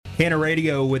Hannah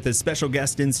Radio with a special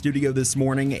guest in studio this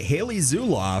morning, Hayley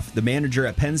Zulauf, the manager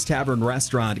at Penns Tavern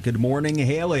Restaurant. Good morning,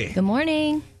 Hayley. Good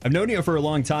morning. I've known you for a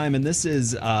long time, and this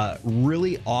is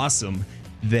really awesome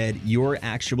that you're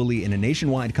actually in a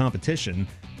nationwide competition,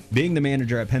 being the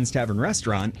manager at Penns Tavern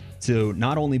Restaurant, to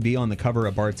not only be on the cover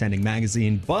of Bartender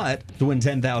Magazine, but to win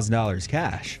 $10,000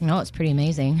 cash. No, it's pretty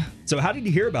amazing. So how did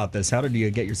you hear about this? How did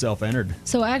you get yourself entered?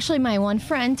 So actually, my one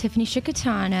friend, Tiffany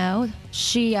Chicatano,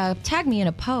 she tagged me in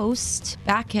a post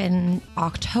back in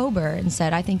October and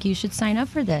said, I think you should sign up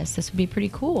for this. This would be pretty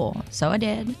cool. So I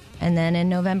did. And then in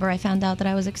November, I found out that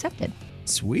I was accepted.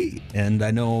 Sweet. And I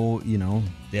know,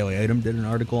 Daily Item did an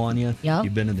article on you. Yep.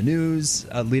 You've been in the news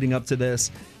leading up to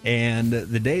this. And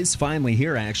the day's finally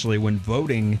here, actually, when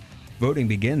voting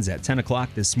begins at 10 o'clock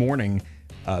this morning.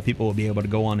 People will be able to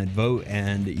go on and vote.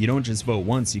 And you don't just vote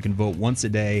once. You can vote once a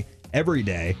day, every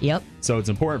day. Yep. So it's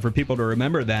important for people to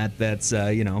remember that. That's,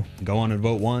 go on and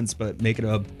vote once, but make it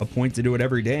a point to do it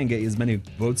every day and get as many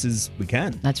votes as we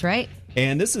can. That's right.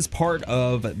 And this is part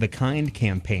of the KIND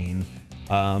campaign.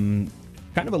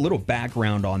 Kind of a little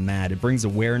background on that. It brings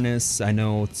awareness, I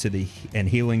know, and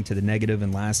healing to the negative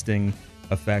and lasting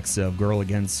effects of girl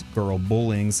against girl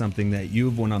bullying, something that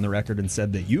you've went on the record and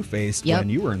said that you faced when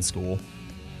you were in school.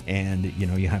 And,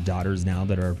 you have daughters now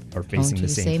that are facing the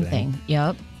same thing.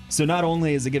 Yep. So not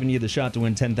only is it giving you the shot to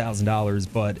win $10,000,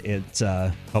 but it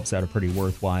helps out a pretty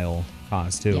worthwhile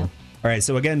cause, too. Yep. All right,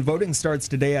 so again, voting starts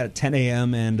today at 10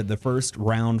 a.m., and the first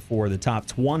round for the top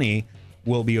 20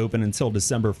 will be open until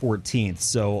December 14th.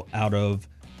 So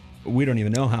we don't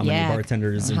even know how many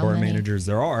bartenders and bar managers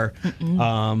there are.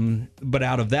 But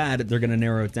out of that, they're going to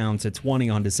narrow it down to 20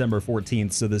 on December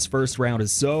 14th. So this first round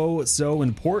is so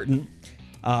important.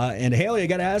 And Hayley, I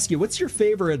got to ask you, what's your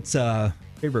favorite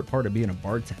part of being a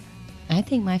bartender? I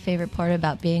think my favorite part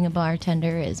about being a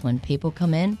bartender is when people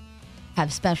come in,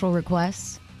 have special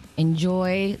requests,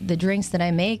 enjoy the drinks that I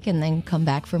make, and then come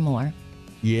back for more.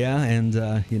 Yeah, and,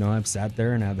 I've sat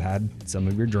there and I've had some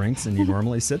of your drinks, and you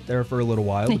normally sit there for a little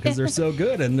while because they're so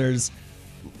good, and there's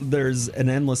an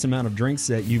endless amount of drinks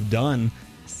that you've done.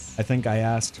 I think I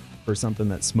asked for something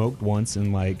that smoked once,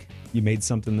 and, you made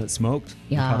something that smoked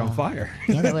and caught on fire.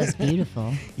 Yeah, that was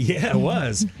beautiful. Yeah, it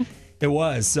was. It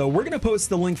was. So we're going to post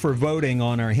the link for voting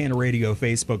on our Hannah Radio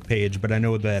Facebook page, but I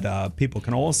know that people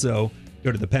can also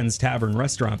go to the Penns Tavern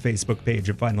Restaurant Facebook page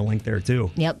and find the link there,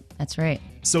 too. Yep, that's right.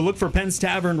 So look for Penns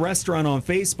Tavern Restaurant on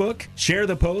Facebook. Share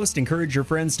the post. Encourage your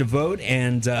friends to vote.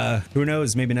 And who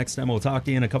knows, maybe next time we'll talk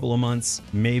to you in a couple of months.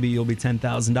 Maybe you'll be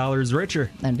 $10,000 richer.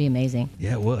 That'd be amazing.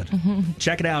 Yeah, it would.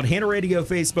 Check it out. Hannah Radio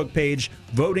Facebook page.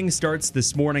 Voting starts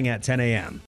this morning at 10 a.m.